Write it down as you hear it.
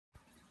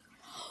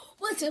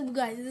What's up,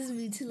 guys? This is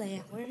me,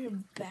 Tulane. We're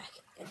back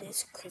at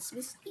this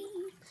Christmas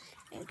Eve,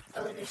 and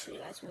I'm gonna show you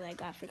guys what I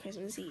got for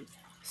Christmas Eve.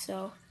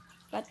 So,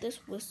 got this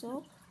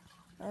whistle,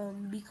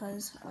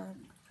 because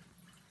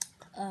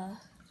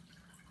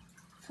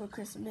for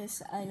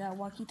Christmas I got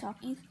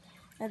walkie-talkies,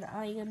 and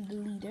I am the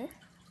leader.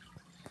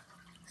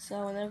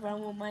 So whenever I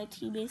want my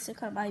teammates to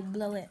come, I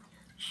blow it.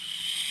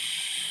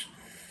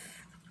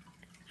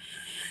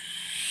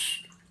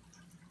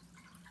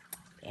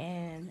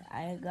 And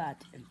I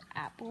got an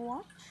Apple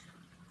Watch.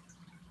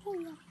 Oh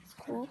yeah, it's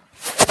cool.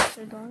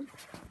 Turned on.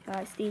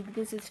 Guys, think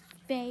this is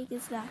fake.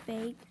 It's not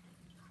fake.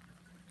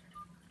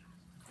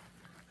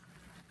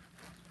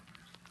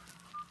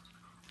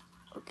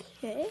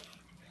 Okay.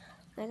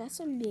 I got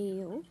some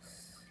nails.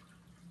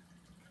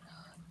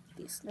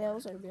 These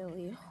nails are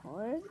really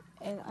hard.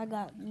 And I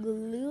got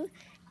glue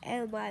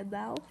in my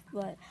mouth,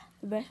 but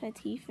I brushed my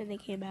teeth and they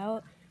came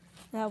out.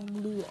 I have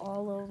glue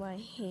all over my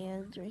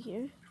hands right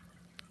here.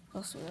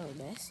 Also really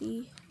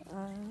messy.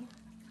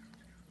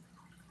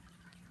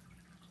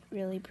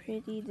 Really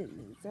pretty, the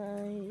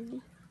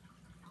design.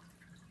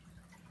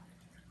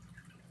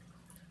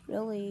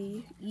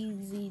 Really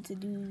easy to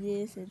do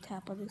this and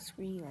tap on the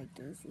screen like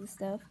this and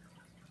stuff.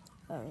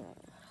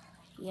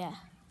 Yeah.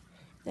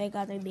 Then I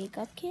got a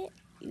makeup kit.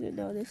 Even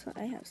though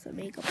I have some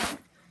makeup on.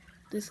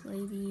 This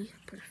lady,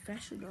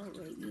 professional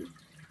lady,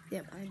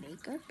 did my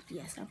makeup.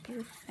 Yes, I'm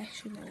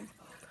professional.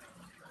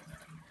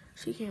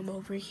 She came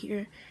over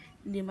here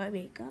and did my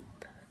makeup.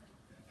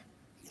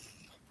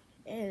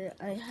 And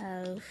I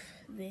have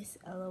this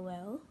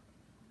LOL.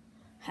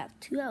 I have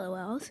two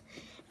LOLs.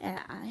 And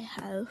I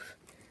have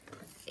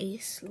a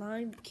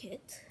slime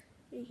kit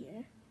right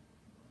here.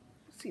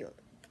 See on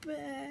the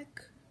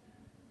back.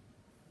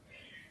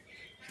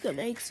 Gonna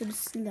make some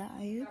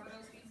slime.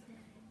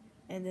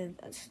 And then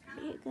a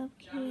makeup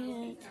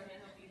kit.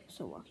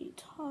 Some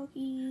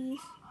walkie-talkies.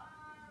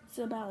 That's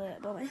about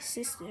it. But my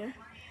sister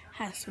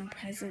has some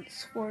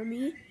presents for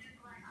me.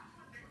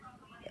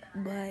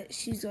 But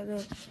she's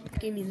gonna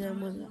give me them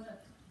when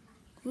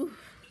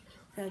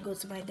I go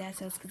to my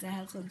dad's house because I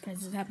have some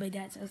presents at my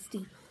dad's house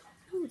too.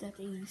 Ooh, that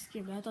thing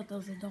scared me. I thought that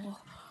was a doll.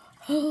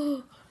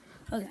 Oh,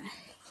 okay.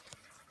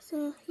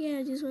 So yeah,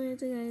 I just wanted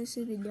to guys so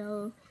you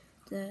know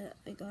that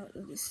I got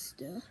all this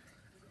stuff.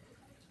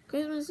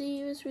 Christmas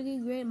Eve was really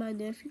great. My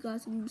nephew got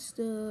some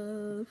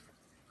stuff.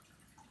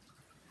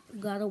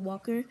 Got a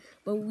walker,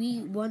 but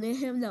we wanted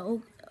him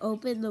to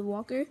open the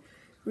walker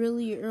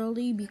really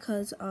early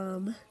because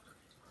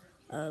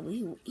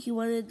he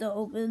wanted to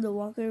open the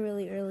walker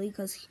really early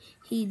because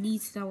he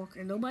needs that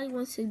walker. Nobody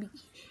wants to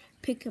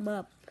pick him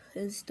up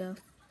and stuff.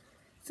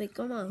 It's like,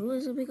 come on, who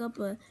wants to pick up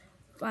a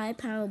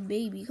 5-pound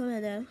baby? Come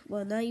on now.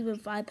 Well, not even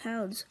 5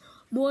 pounds.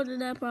 More than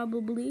that,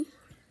 probably.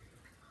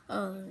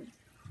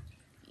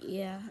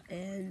 Yeah,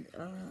 and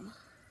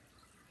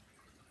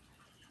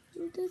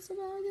that's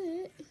about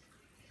it.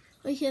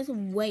 But he has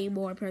way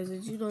more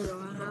presents. You don't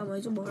know how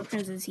much more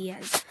presents he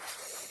has.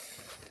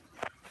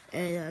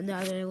 And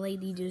another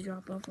lady just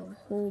dropped off a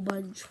whole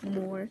bunch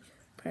more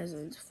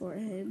presents for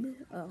him.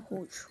 A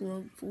whole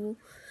trunk full.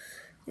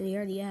 And he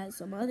already has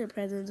some other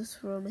presents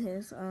from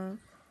his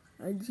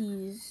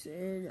aunties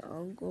and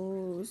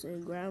uncles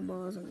and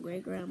grandmas and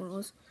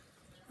great-grandmas.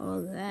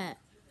 All that.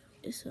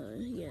 So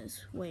he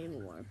has way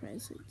more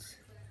presents.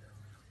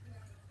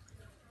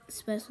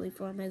 Especially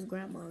from his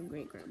grandma and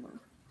great-grandma.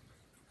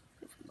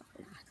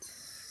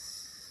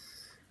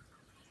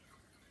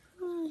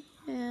 Oh,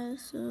 yeah,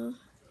 so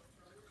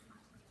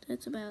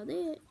that's about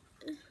it.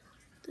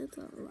 That's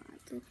a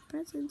lot of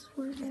presents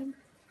for him.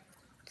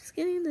 Just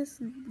getting this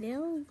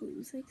nail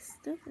glue like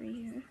stuck right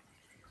here.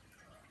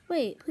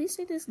 Wait, please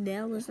say this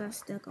nail is not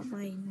stuck on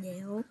my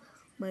nail,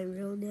 my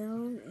real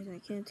nail, and I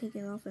can't take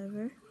it off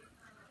ever.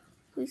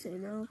 Please say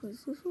no,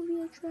 because this will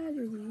be a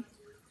tragedy.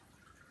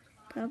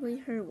 Probably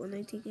hurt when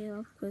I take it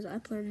off because I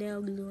put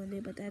nail glue on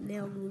it, but that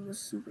nail glue was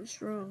super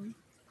strong.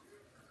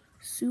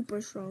 Super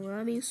strong. When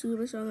I mean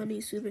super strong, I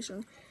mean super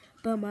strong.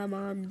 But my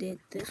mom did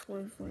this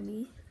one for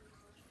me.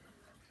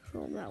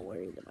 So I'm not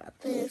worried about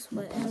this,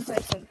 but it has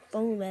like some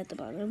foam at the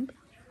bottom.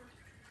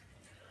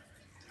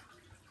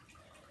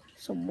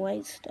 Some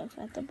white stuff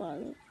at the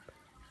bottom.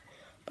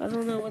 But I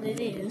don't know what it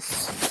is.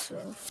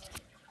 So,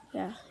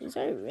 yeah, these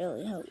are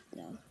really healthy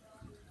now.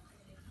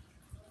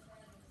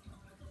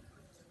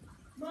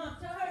 Mom,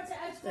 tell her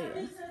to extra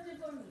do something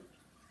for me.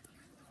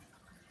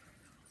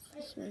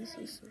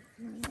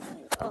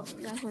 Oh,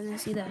 you guys want to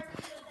see the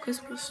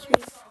Christmas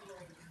tree?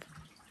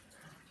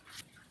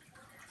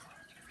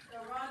 The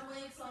Rod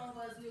Wave song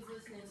was we was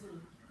listening to.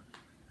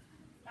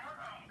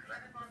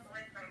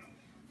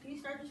 Can you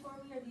start this for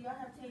me, or do y'all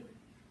have tape?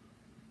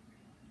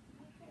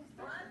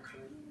 What?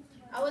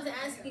 I wasn't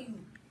asking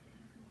you.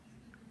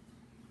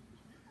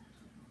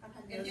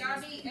 If y'all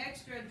need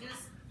extra,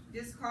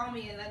 just call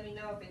me and let me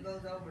know if it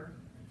goes over.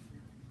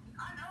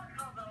 I know it's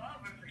gonna go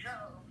over for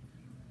sure.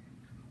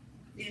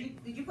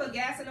 Did you put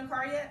gas in the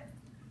car yet?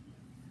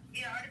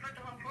 Yeah, I already put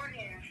the 140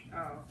 in. Oh,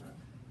 okay.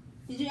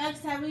 Did you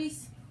ask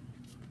Tyrese?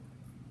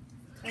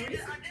 I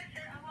just said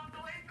I walked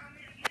away from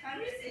it.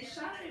 Tyrese is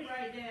shy.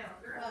 write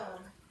down.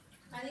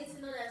 I need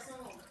to know that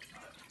song.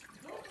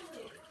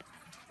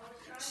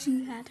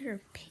 She had her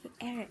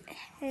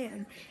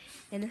hand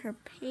in her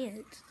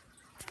pants.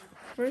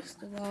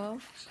 First of all,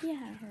 she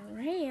had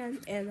her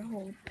hand in her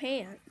whole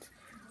pants.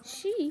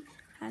 She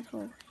had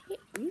her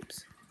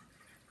oops.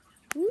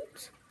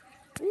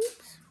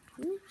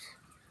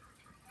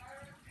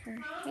 Her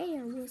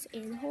hand was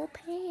in her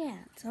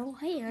pants. Her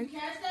hand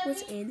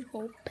was in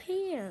her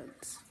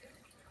pants.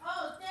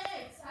 Oh,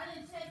 thanks. I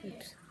didn't check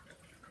it.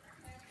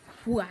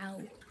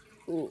 Wow.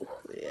 Oh,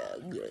 yeah,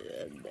 get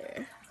in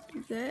there.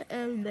 Get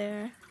in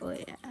there. Oh,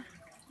 yeah.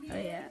 Oh,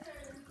 yeah.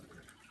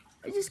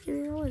 I'm just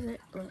kidding. I wasn't.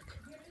 Look.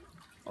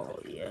 Oh,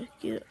 yeah.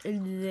 Get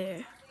in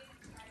there.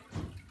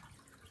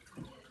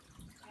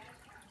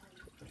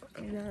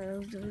 I know I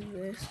was doing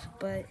this,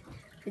 but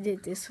I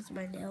did this with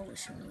my nail was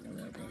showing a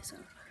little bit, so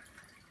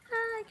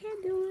I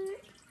can't do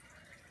it.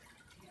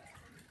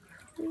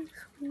 Please,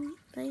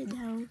 lay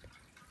down.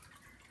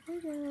 Lay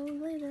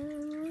down, lay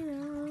down, lay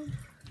down.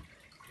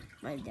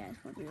 My dad's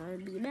probably gonna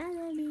be mad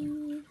at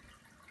me.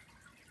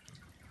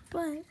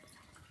 But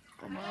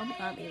my mom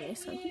got me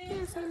this, so he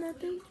can't say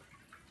nothing.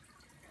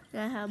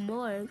 And I have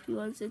more if he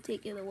wants to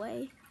take it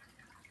away.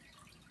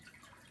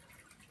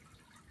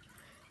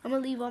 I'm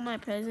gonna leave all my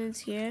presents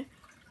here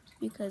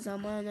because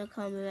I'm gonna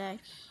come back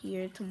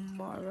here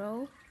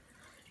tomorrow.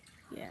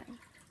 Yeah,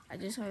 I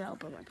just want to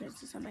open my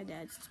presents at my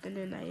dad's, spend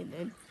the night, and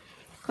then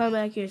come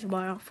back here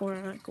tomorrow for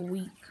like a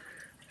week.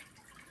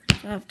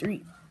 I have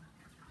 3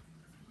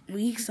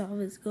 weeks off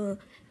of school,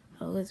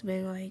 so it's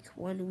been like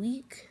 1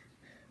 week.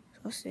 So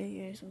I'll stay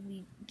here, so it'll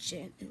be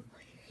January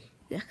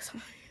next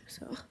time.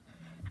 So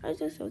I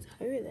just so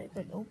tired that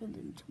I can open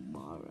them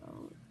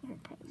tomorrow, her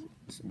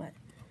presents, but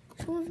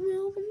she wants me to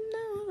open them now.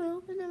 I'm gonna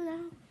open them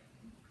now.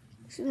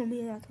 She told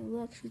me not to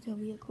look. She told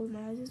me to close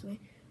my eyes this way.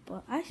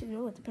 But I should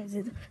know what the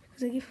presents are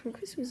because I give her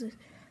Christmas.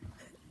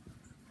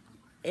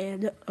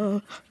 And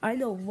I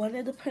know one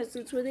of the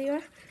presents where they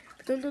are.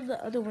 I don't know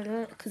the other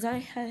one because I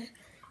had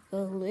a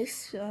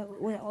list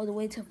went all the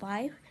way to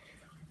 5.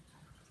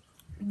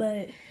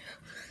 But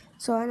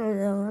so I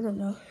don't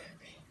know.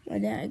 My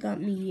dad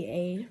got me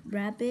a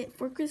rabbit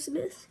for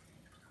Christmas.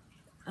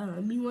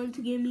 He wanted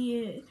to give me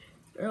it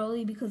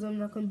early because I'm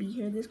not gonna be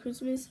here this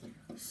Christmas,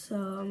 so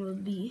I'm gonna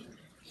be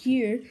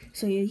here.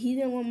 So yeah, he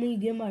didn't want me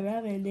to get my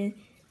rabbit and then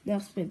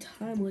not spend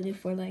time with it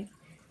for like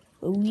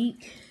a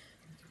week.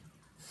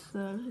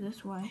 So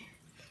that's why.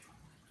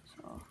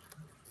 So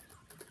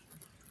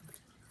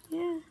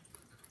yeah,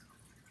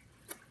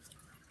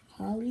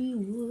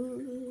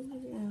 Hollywood.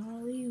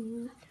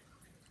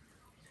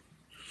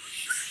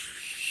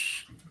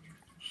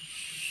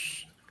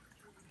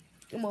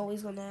 I'm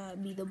always gonna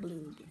be the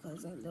blue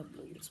because I love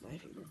blue. It's my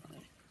favorite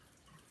color.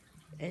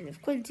 And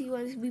if Quincy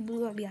wants to be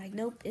blue, I'll be like,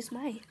 nope, it's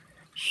mine.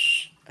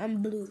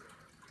 I'm blue.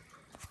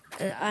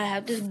 And I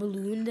have this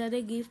balloon that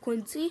I gave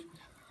Quincy.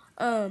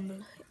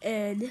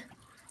 And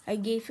I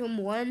gave him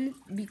one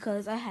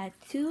because I had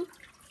 2.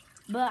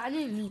 But I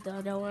didn't need the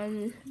other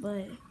one.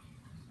 But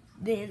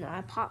then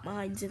I popped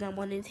mine and I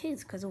wanted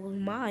his because it was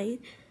mine.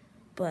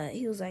 But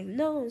he was like,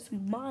 no, it's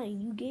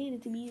mine. You gave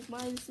it to me. It's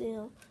mine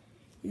still.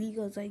 And he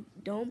goes like,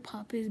 don't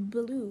pop his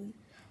balloon.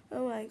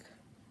 I'm like,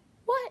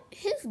 what?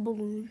 His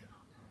balloon?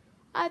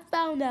 I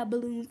found that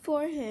balloon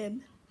for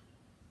him.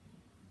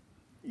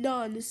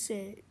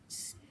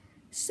 Nonsense.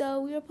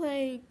 So we were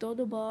playing throw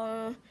the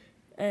ball,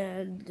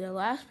 and the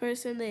last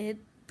person that hit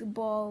the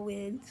ball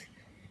wins.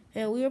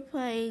 And we were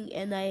playing,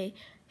 and I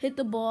hit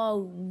the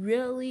ball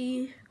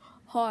really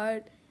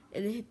hard,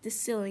 and it hit the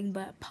ceiling,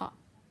 but it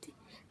popped.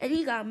 And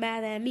he got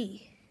mad at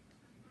me.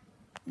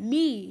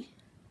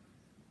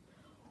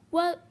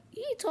 What?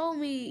 He told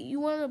me, you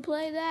want to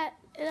play that?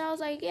 And I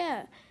was like,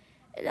 yeah.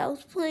 And I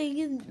was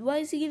playing, and why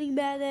is he getting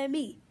mad at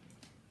me?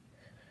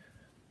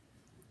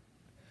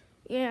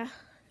 Yeah.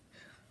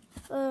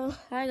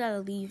 I gotta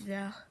leave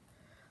now.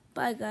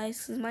 Bye, guys,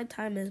 because my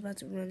time is about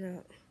to run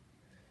out.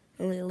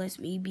 Only it lets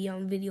me be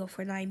on video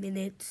for 9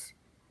 minutes.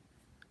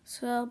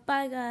 So,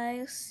 bye,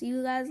 guys. See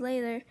you guys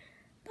later.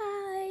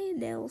 Bye,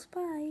 Nails.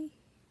 Bye.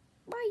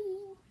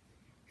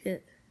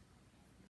 Bye.